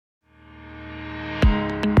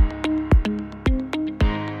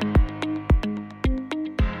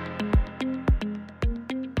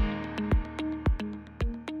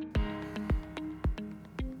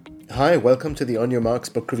Hi, welcome to the On Your Marks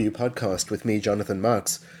book review podcast with me, Jonathan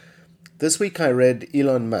Marks. This week I read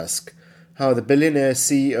Elon Musk, How the Billionaire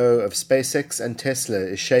CEO of SpaceX and Tesla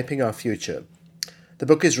is Shaping Our Future. The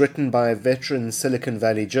book is written by veteran Silicon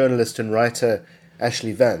Valley journalist and writer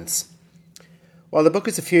Ashlee Vance. While the book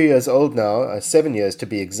is a few years old now, 7 years to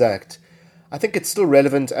be exact, I think it's still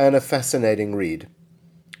relevant and a fascinating read.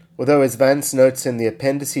 Although, as Vance notes in the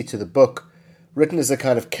appendice to the book, written as a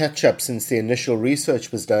kind of catch-up since the initial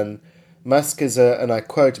research was done, Musk is and I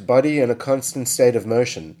quote, body in a constant state of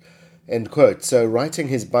motion, end quote. So writing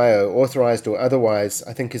his bio, authorized or otherwise,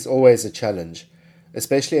 I think is always a challenge,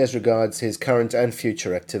 especially as regards his current and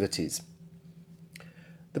future activities.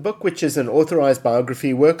 The book, which is an authorized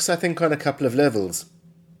biography, works, I think, on a couple of levels.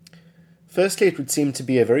 Firstly, it would seem to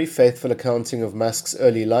be a very faithful accounting of Musk's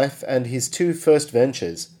early life and his two first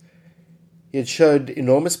ventures. He had showed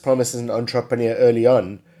enormous promise as an entrepreneur early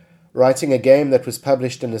on, writing a game that was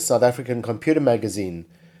published in a South African computer magazine,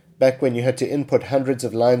 back when you had to input hundreds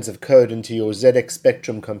of lines of code into your ZX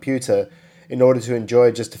Spectrum computer in order to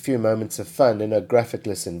enjoy just a few moments of fun in a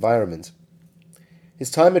graphicless environment. His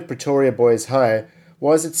time at Pretoria Boys High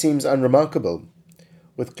was, it seems, unremarkable,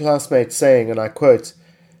 with classmates saying, and I quote,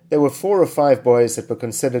 "There were 4 or 5 boys that were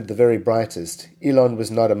considered the very brightest. Elon was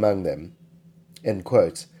not among them." End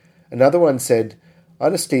quote. Another one said,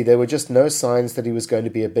 "Honestly, there were just no signs that he was going to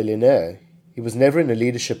be a billionaire. He was never in a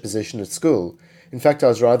leadership position at school. In fact, I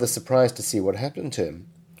was rather surprised to see what happened to him."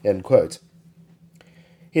 End quote.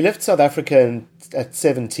 He left South Africa at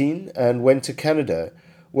 17 and went to Canada,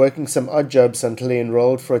 working some odd jobs until he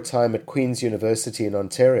enrolled for a time at Queen's University in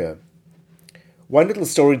Ontario. One little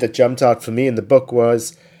story that jumped out for me in the book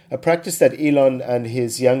was a practice that Elon and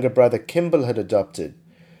his younger brother Kimball had adopted.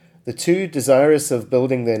 The two, desirous of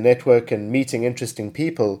building their network and meeting interesting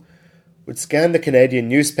people, would scan the Canadian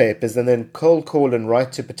newspapers and then cold call and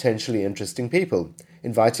write to potentially interesting people,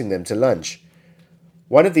 inviting them to lunch.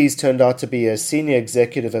 One of these turned out to be a senior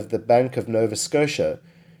executive of the Bank of Nova Scotia,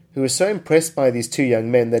 who was so impressed by these two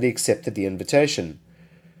young men that he accepted the invitation.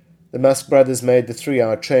 The Musk brothers made the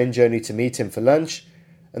 3-hour train journey to meet him for lunch,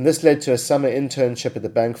 and this led to a summer internship at the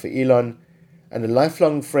bank for Elon, and a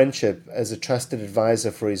lifelong friendship as a trusted advisor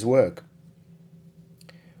for his work.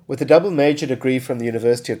 With a double major degree from the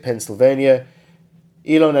University of Pennsylvania,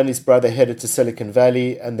 Elon and his brother headed to Silicon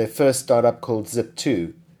Valley and their first startup called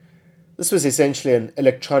Zip2. This was essentially an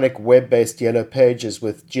electronic web-based Yellow Pages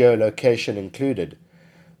with geolocation included,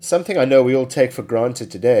 something I know we all take for granted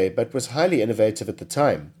today, but was highly innovative at the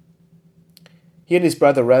time. He and his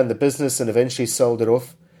brother ran the business and eventually sold it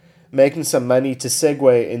off, making some money to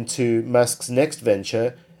segue into Musk's next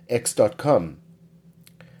venture, X.com.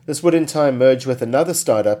 This would in time merge with another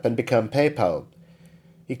startup and become PayPal.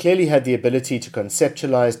 He clearly had the ability to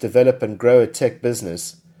conceptualize, develop, and grow a tech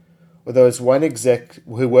business, although as one exec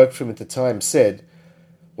who worked for him at the time said,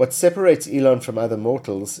 "What separates Elon from other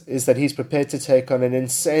mortals is that he's prepared to take on an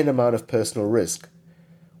insane amount of personal risk.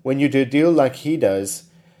 When you do a deal like he does,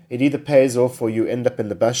 it either pays off or you end up in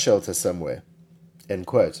the bus shelter somewhere." End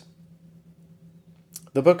quote.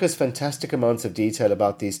 The book has fantastic amounts of detail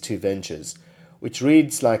about these two ventures, which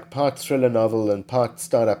reads like part thriller novel and part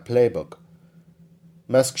startup playbook.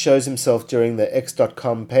 Musk shows himself during the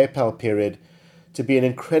X.com PayPal period to be an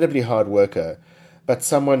incredibly hard worker, but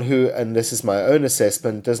someone who, and this is my own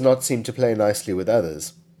assessment, does not seem to play nicely with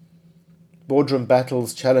others. Boardroom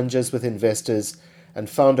battles, challenges with investors, and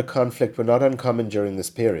founder conflict were not uncommon during this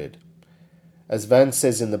period. As Vance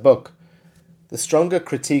says in the book, the stronger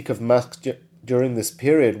critique of Musk during this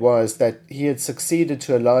period was that he had succeeded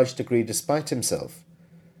to a large degree despite himself.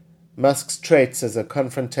 Musk's traits as a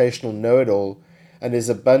confrontational know-it-all and his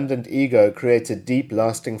abundant ego created deep,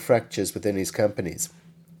 lasting fractures within his companies.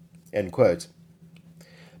 End quote.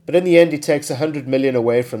 But in the end, he takes $100 million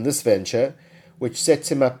away from this venture, which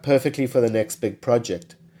sets him up perfectly for the next big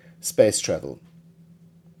project, space travel.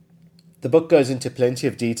 The book goes into plenty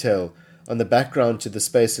of detail on the background to the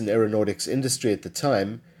space and aeronautics industry at the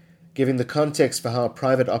time, giving the context for how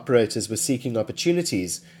private operators were seeking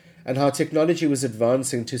opportunities and how technology was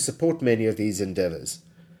advancing to support many of these endeavors.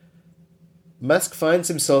 Musk finds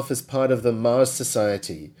himself as part of the Mars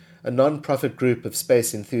Society, a non-profit group of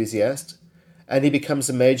space enthusiasts, and he becomes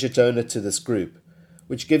a major donor to this group,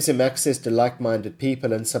 which gives him access to like-minded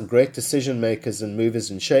people and some great decision-makers and movers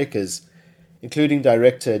and shakers, including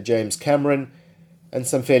director James Cameron and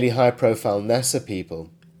some fairly high-profile NASA people.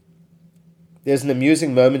 There's an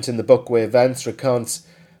amusing moment in the book where Vance recounts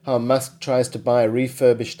how Musk tries to buy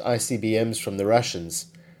refurbished ICBMs from the Russians,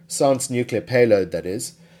 sans nuclear payload that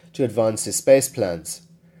is, to advance his space plans.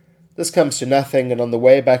 This comes to nothing, and on the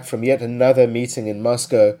way back from yet another meeting in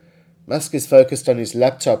Moscow, Musk is focused on his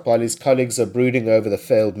laptop while his colleagues are brooding over the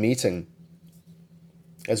failed meeting.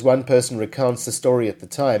 As one person recounts the story at the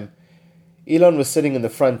time, Elon was sitting in the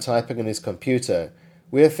front typing on his computer.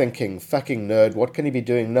 We're thinking, fucking nerd, what can he be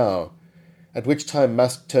doing now? At which time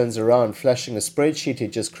Musk turns around, flashing a spreadsheet he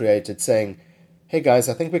just created, saying, "Hey guys,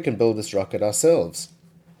 I think we can build this rocket ourselves."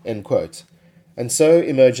 End quote. And so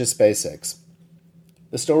emerges SpaceX.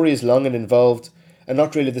 The story is long and involved, and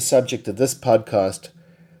not really the subject of this podcast,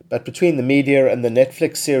 but between the media and the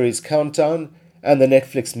Netflix series Countdown and the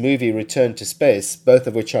Netflix movie Return to Space, both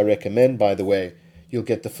of which I recommend, by the way, you'll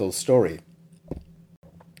get the full story.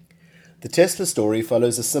 The Tesla story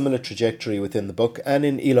follows a similar trajectory within the book and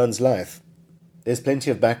in Elon's life. There's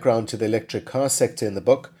plenty of background to the electric car sector in the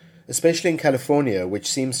book, especially in California,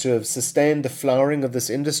 which seems to have sustained the flowering of this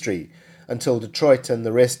industry until Detroit and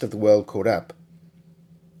the rest of the world caught up.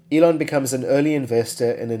 Elon becomes an early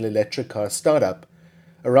investor in an electric car startup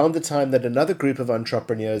around the time that another group of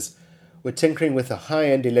entrepreneurs were tinkering with a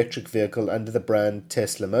high-end electric vehicle under the brand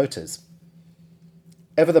Tesla Motors.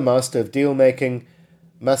 Ever the master of deal-making,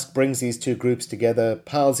 Musk brings these two groups together,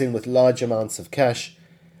 piles in with large amounts of cash,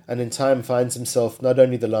 and in time finds himself not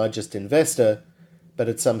only the largest investor, but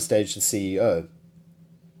at some stage the CEO.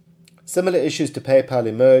 Similar issues to PayPal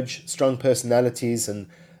emerge. Strong personalities and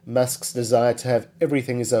Musk's desire to have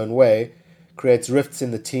everything his own way creates rifts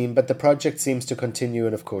in the team, but the project seems to continue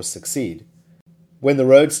and of course succeed. When the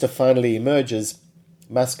Roadster finally emerges,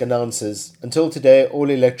 Musk announces, "Until today, all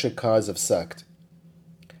electric cars have sucked."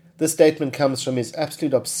 This statement comes from his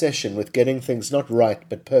absolute obsession with getting things not right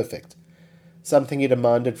but perfect, something he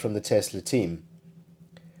demanded from the Tesla team.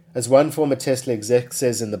 As one former Tesla exec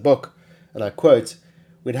says in the book, and I quote,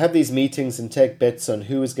 "We'd have these meetings and take bets on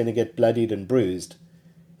who was going to get bloodied and bruised.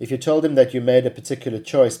 If you told him that you made a particular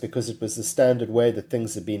choice because it was the standard way that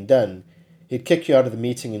things had been done, he'd kick you out of the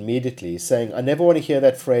meeting immediately, saying, 'I never want to hear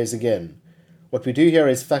that phrase again. What we do here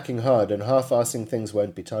is fucking hard and half-assing things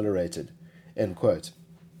won't be tolerated.'" End quote.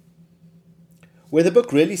 Where the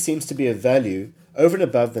book really seems to be of value, over and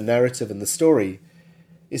above the narrative and the story,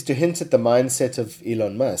 is to hint at the mindset of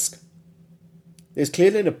Elon Musk. There's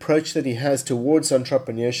clearly an approach that he has towards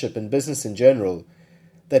entrepreneurship and business in general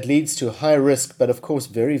that leads to high risk but of course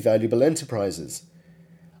very valuable enterprises.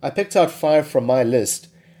 I picked out 5 from my list,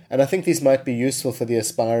 and I think these might be useful for the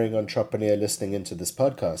aspiring entrepreneur listening into this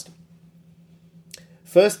podcast.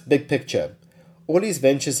 First, big picture. All his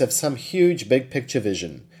ventures have some huge big picture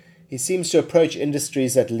vision. He seems to approach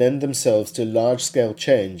industries that lend themselves to large-scale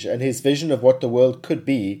change, and his vision of what the world could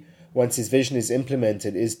be once his vision is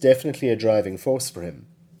implemented is definitely a driving force for him.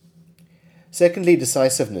 Secondly,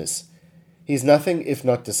 decisiveness. He's nothing if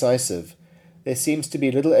not decisive. There seems to be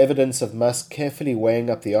little evidence of Musk carefully weighing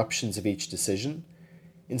up the options of each decision.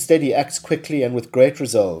 Instead, he acts quickly and with great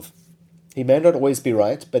resolve. He may not always be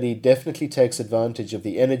right, but he definitely takes advantage of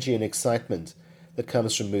the energy and excitement that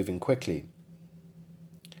comes from moving quickly.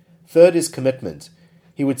 Third is commitment.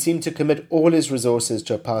 He would seem to commit all his resources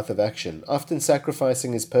to a path of action, often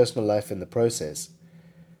sacrificing his personal life in the process.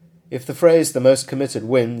 If the phrase "the most committed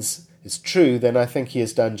wins" is true, then I think he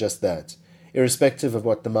has done just that, irrespective of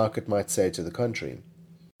what the market might say to the contrary.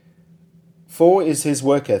 4 is his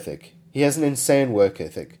work ethic. He has an insane work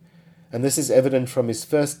ethic, and this is evident from his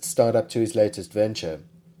first startup to his latest venture.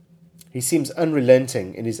 He seems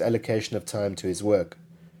unrelenting in his allocation of time to his work.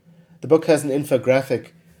 The book has an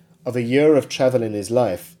infographic of a year of travel in his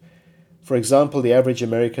life. For example, the average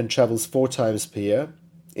American travels 4 times per year.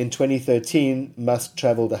 In 2013, Musk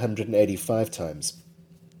traveled 185 times.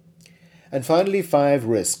 And finally, 5,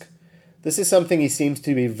 risk. This is something he seems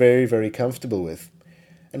to be very, very comfortable with.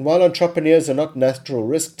 And while entrepreneurs are not natural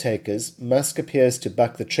risk takers, Musk appears to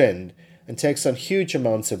buck the trend and takes on huge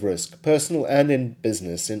amounts of risk, personal and in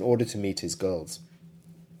business, in order to meet his goals.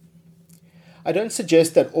 I don't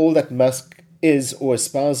suggest that all that Musk is or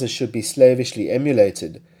espouses should be slavishly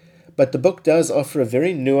emulated, but the book does offer a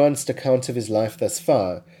very nuanced account of his life thus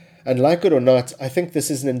far, and like it or not, I think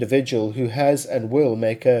this is an individual who has and will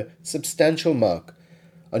make a substantial mark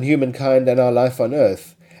on humankind and our life on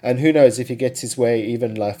Earth, and who knows, if he gets his way,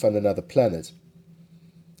 even life on another planet.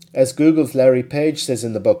 As Google's Larry Page says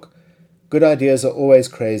in the book, good ideas are always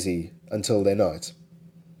crazy until they're not.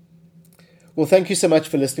 Well, thank you so much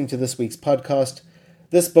for listening to this week's podcast.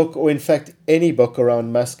 This book, or in fact any book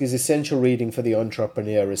around Musk, is essential reading for the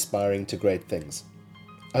entrepreneur aspiring to great things.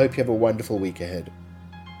 I hope you have a wonderful week ahead.